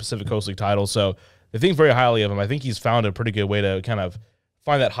League, wins the Pacific Coast League title. So they think very highly of him. I think he's found a pretty good way to kind of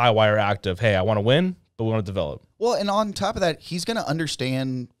find that high wire act of, hey, I want to win, but we want to develop. Well, and on top of that, he's going to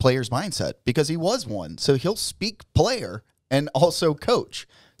understand players' mindset because he was one. So he'll speak player and also coach.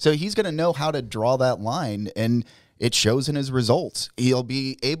 So he's going to know how to draw that line, and it shows in his results. He'll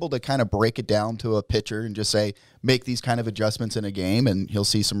be able to kind of break it down to a pitcher and just say, make these kind of adjustments in a game, and he'll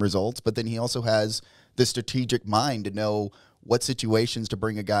see some results. But then he also has the strategic mind to know what situations to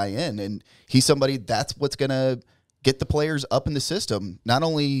bring a guy in. And he's somebody that's what's going to get the players up in the system, not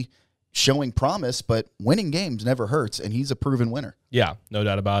only showing promise, but winning games never hurts, and he's a proven winner. Yeah, no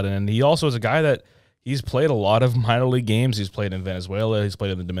doubt about it. And he also is a guy that he's played a lot of minor league games. He's played in Venezuela. He's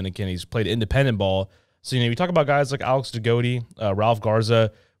played in the Dominican. He's played independent ball. So, you talk about guys like Alex Dugote, Ralph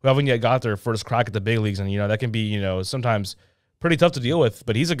Garza, who haven't yet got their first crack at the big leagues. And, that can be, sometimes pretty tough to deal with.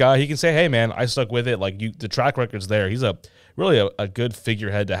 But he's a guy, he can say, hey, man, I stuck with it. Like, the track record's there. He's really a good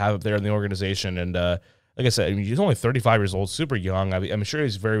figurehead to have up there in the organization. And like I said, he's only 35 years old, super young. I'm sure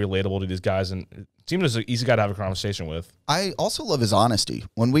he's very relatable to these guys. And it seems as an easy guy to have a conversation with. I also love his honesty.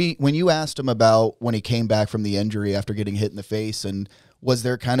 When you asked him about when he came back from the injury after getting hit in the face, and was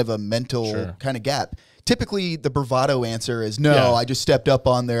there kind of a mental kind of gap? Typically, the bravado answer is, no, I just stepped up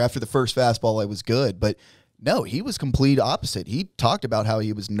on there after the first fastball. I was good. But no, he was complete opposite. He talked about how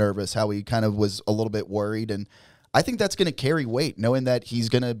he was nervous, how he kind of was a little bit worried. And I think that's going to carry weight, knowing that he's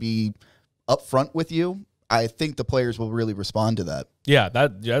going to be upfront with you. I think the players will really respond to that. Yeah,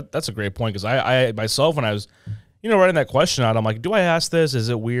 that's a great point, because I myself, when I was, writing that question out, I'm like, do I ask this? Is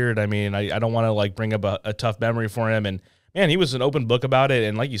it weird? I mean, I don't want to bring up a tough memory for him. And man, he was an open book about it.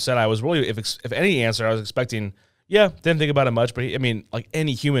 And like you said, I was really, if any answer, I was expecting, didn't think about it much. But like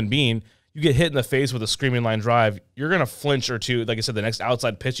any human being, you get hit in the face with a screaming line drive, you're going to flinch or two. Like I said, the next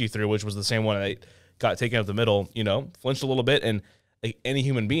outside pitch he threw, which was the same one that got taken up the middle, flinched a little bit. And like any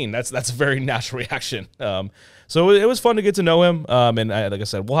human being, that's a very natural reaction. So it was fun to get to know him. And like I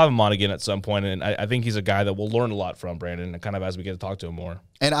said, we'll have him on again at some point. And I think he's a guy that we'll learn a lot from, Brandon, and kind of as we get to talk to him more.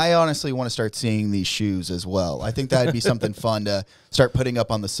 And I honestly want to start seeing these shoes as well. I think that'd be something fun to start putting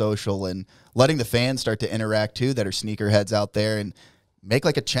up on the social and letting the fans start to interact too, that are sneakerheads out there, and make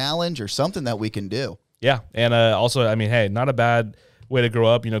like a challenge or something that we can do. Yeah. And also, hey, not a bad way to grow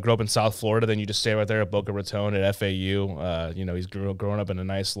up. Grow up in South Florida, then you just stay right there at Boca Raton at FAU. He's growing up in a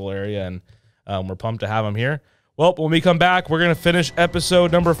nice little area, and we're pumped to have him here. Well, when we come back, we're going to finish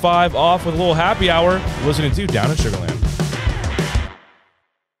episode number 5 off with a little happy hour. You're listening to Down in Sugarland.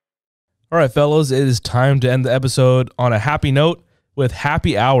 All right, fellas, it is time to end the episode on a happy note with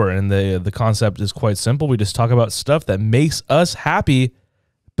happy hour. And the concept is quite simple. We just talk about stuff that makes us happy.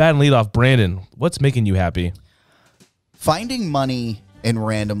 Bat and lead off, Brandon. What's making you happy? Finding money in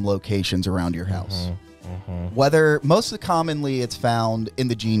random locations around your house. Whether most commonly it's found in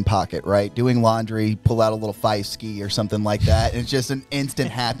the jean pocket, right? Doing laundry, pull out a little 5-ski or something like that. And it's just an instant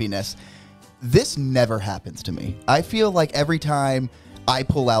happiness. This never happens to me. I feel like every time I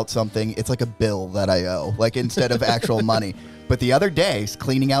pull out something, it's like a bill that I owe, like instead of actual money. But the other day,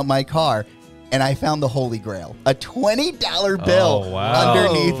 cleaning out my car, and I found the Holy Grail, a $20 bill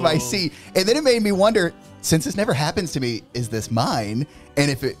underneath my seat. And then it made me wonder, since this never happens to me, is this mine? And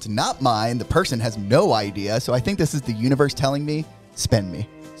if it's not mine, the person has no idea. So I think this is the universe telling me, spend me.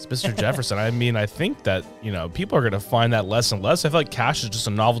 It's Mr. Jefferson. I mean, I think that, people are going to find that less and less. I feel like cash is just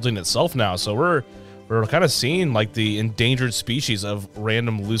a novelty in itself now. So we're kind of seeing like the endangered species of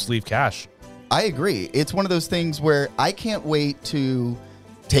random loose leaf cash. I agree. It's one of those things where I can't wait to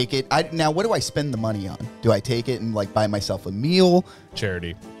take it. Now, what do I spend the money on? Do I take it and like buy myself a meal?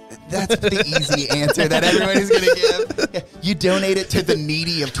 Charity. That's the easy answer that everybody's going to give. Yeah, you donate it to the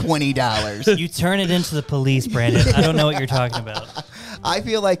needy of $20. You turn it into the police, Brandon. I don't know what you're talking about. I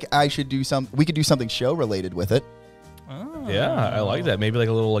feel like we could do something show related with it. Oh. Yeah, I like that. Maybe like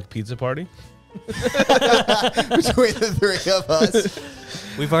a little like pizza party. Between the three of us.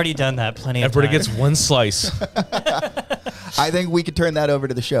 We've already done that plenty of Everybody times. gets one slice. I think we could turn that over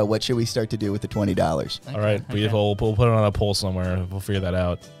to the show. What should we start to do with the $20? All right, we'll put it on a poll somewhere. We'll figure that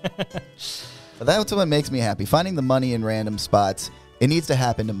out. But that's what makes me happy. Finding the money in random spots. It needs to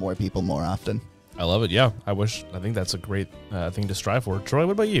happen to more people more often. I love it. Yeah, I think that's a great thing to strive for. Troy,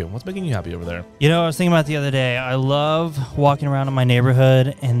 what about you? What's making you happy over there? I was thinking about it the other day. I love walking around in my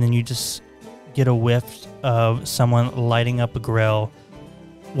neighborhood, and then you just get a whiff of someone lighting up a grill,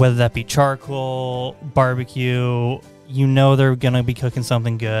 whether that be charcoal, barbecue. They're going to be cooking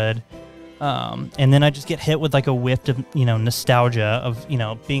something good. And then I just get hit with like a whiff of, nostalgia of,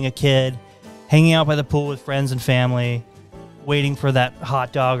 being a kid, hanging out by the pool with friends and family, waiting for that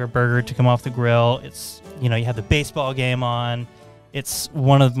hot dog or burger to come off the grill. It's, you have the baseball game on. It's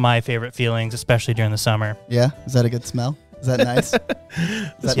one of my favorite feelings, especially during the summer. Yeah? Is that a good smell? Is that nice?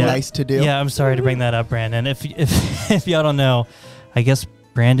 Is that nice to do? Yeah, I'm sorry to bring that up, Brandon. If y'all don't know, I guess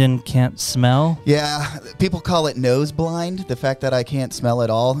Brandon can't smell. Yeah, people call it nose blind, the fact that I can't smell at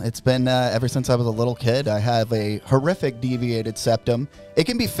all. It's been ever since I was a little kid. I have a horrific deviated septum. It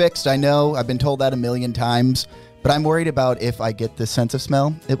can be fixed, I know. I've been told that a million times. But I'm worried about if I get this sense of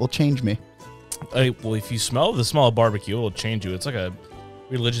smell, it will change me. Well, if you smell the smell of barbecue, it will change you. It's like a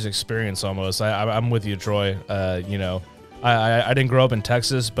religious experience almost. I'm with you, Troy. I didn't grow up in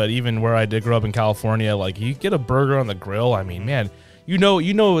Texas, but even where I did grow up in California, like you get a burger on the grill. I mean, man, you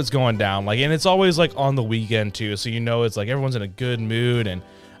know what's going down. Like, and it's always like on the weekend too, so it's like everyone's in a good mood. And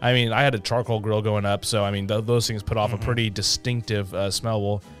I mean, I had a charcoal grill going up, so I mean those things put off a pretty distinctive smell.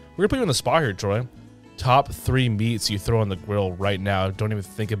 Well, we're gonna put you on the spot here, Troy. Top 3 meats you throw on the grill right now. Don't even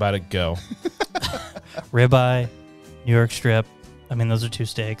think about it. Go. Ribeye, New York strip. I mean, those are 2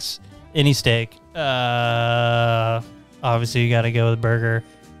 steaks. Any steak. Obviously, you got to go with burger.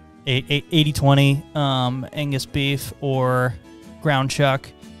 80-20 Angus beef or ground chuck.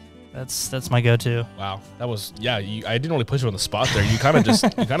 That's my go-to. Wow, that was I didn't really put you on the spot there. You kind of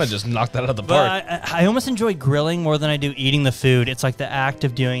just knocked that out of the park. But I almost enjoy grilling more than I do eating the food. It's like the act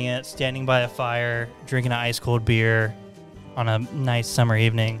of doing it, standing by a fire, drinking an ice cold beer on a nice summer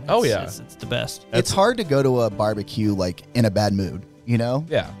evening. It's the best. It's hard to go to a barbecue like in a bad mood.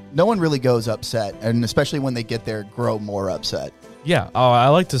 Yeah. No one really goes upset, and especially when they get there, grow more upset. Yeah. Oh, I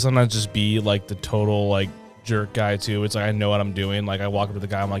like to sometimes just be like the total like jerk guy too. It's like I know what I'm doing. Like I walk up to the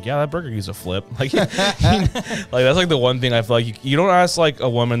guy, I'm like, yeah, that burger needs a flip. Like, like that's like the one thing I feel like you don't ask like a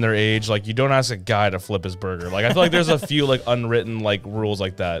woman their age. Like you don't ask a guy to flip his burger. Like I feel like there's a few like unwritten like rules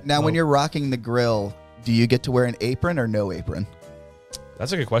like that. Now, when you're rocking the grill, do you get to wear an apron or no apron?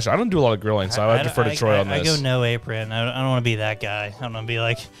 That's a good question. I don't do a lot of grilling, so I defer to Troy on this. I go no apron. I don't want to be that guy. I don't want to be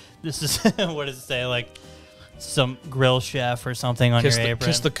like, this is, what does it say, like some grill chef or something on your apron.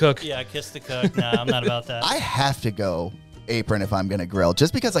 Kiss the cook. Yeah, kiss the cook. No, I'm not about that. I have to go apron if I'm going to grill,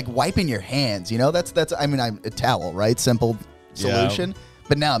 just because like wiping your hands, that's I mean, I'm a towel, right? Simple solution. Yeah.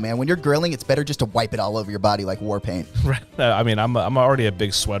 But no, man, when you're grilling, it's better just to wipe it all over your body like war paint. Right. I mean, I'm already a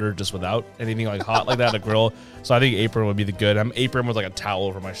big sweater just without anything like hot like that to grill. So I think apron would be the good. I'm apron with like a towel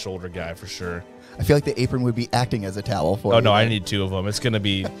over my shoulder guy for sure. I feel like the apron would be acting as a towel for you. Oh no, I need 2 of them. It's gonna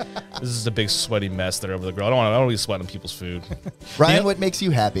be. This is a big sweaty mess there over the grill. I don't want to be sweating people's food. Ryan, what makes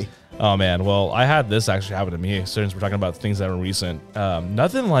you happy? Oh man, well I had this actually happen to me. Since we're talking about things that are recent,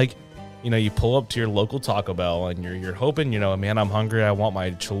 nothing like, you pull up to your local Taco Bell and you're hoping, man, I'm hungry. I want my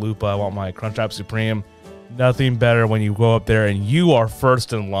chalupa. I want my Crunchwrap Supreme. Nothing better when you go up there and you are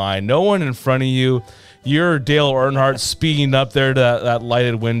first in line. No one in front of you. You're Dale Earnhardt speeding up there to that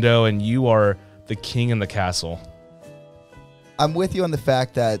lighted window, and you are the king in the castle. I'm with you on the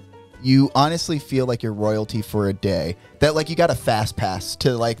fact that you honestly feel like you're royalty for a day. That like you got a fast pass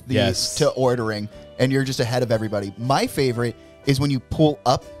to like to ordering, and you're just ahead of everybody. My favorite is when you pull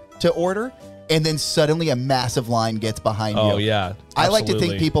up to order and then suddenly a massive line gets behind you. Oh yeah, absolutely. I like to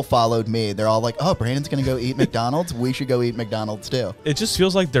think people followed me. They're all like, "Oh, Brandon's gonna go eat McDonald's. We should go eat McDonald's too." It just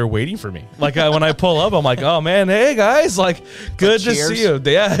feels like they're waiting for me. Like when I pull up, I'm like, "Oh man, hey guys, like good to see you."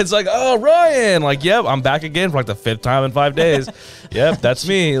 Yeah, it's like, "Oh Ryan, like yep, I'm back again for like the 5th time in 5 days." Yep, that's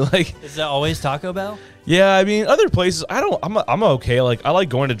me. Like, is that always Taco Bell? Yeah, I mean, other places, I'm okay. Like, I like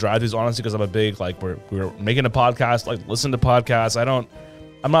going to drive-thrus honestly because I'm a big like we're making a podcast, like listen to podcasts.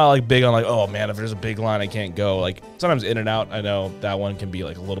 I'm not like big on like, oh man, if there's a big line, I can't go. Like sometimes In-N-Out, I know that one can be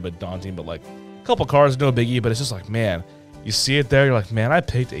like a little bit daunting, but like a couple cars, no biggie. But it's just like, man, you see it there, you're like, man, I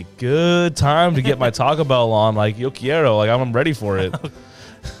picked a good time to get my Taco Bell on. Like yo quiero, like I'm ready for it.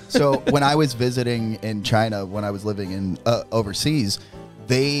 So when I was visiting in China, when I was living in overseas,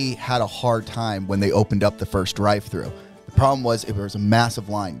 they had a hard time when they opened up the first drive-thru. The problem was it was a massive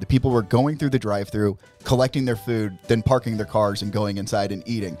line. The people were going through the drive-thru, collecting their food, then parking their cars and going inside and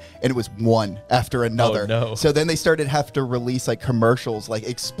eating. And it was one after another. Oh, no. So then they started have to release like commercials like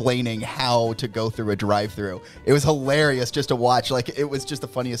explaining how to go through a drive-thru. It was hilarious just to watch. Like it was just the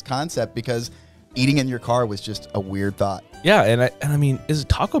funniest concept because eating in your car was just a weird thought. Yeah, and I mean, is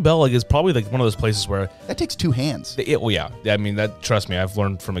Taco Bell like is probably like one of those places where that takes 2 hands. Well, yeah. I mean, that trust me, I've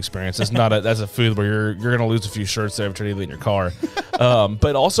learned from experience. It's not that's a food where you're gonna lose a few shirts every time you leave in your car.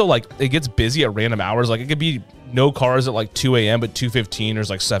 But also like it gets busy at random hours. Like it could be no cars at like 2 a.m. but 2:15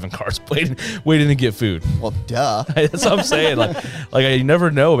 there's like 7 cars waiting to get food. Well, duh. That's what I'm saying. Like you never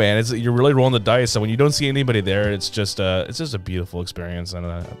know, man. You're really rolling the dice. So when you don't see anybody there, it's just a beautiful experience and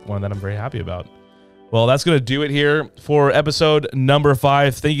one that I'm very happy about. Well, that's going to do it here for episode number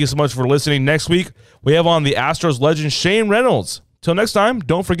 5. Thank you so much for listening. Next week, we have on the Astros legend Shane Reynolds. Till next time,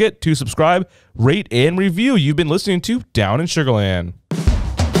 don't forget to subscribe, rate, and review. You've been listening to Down in Sugarland.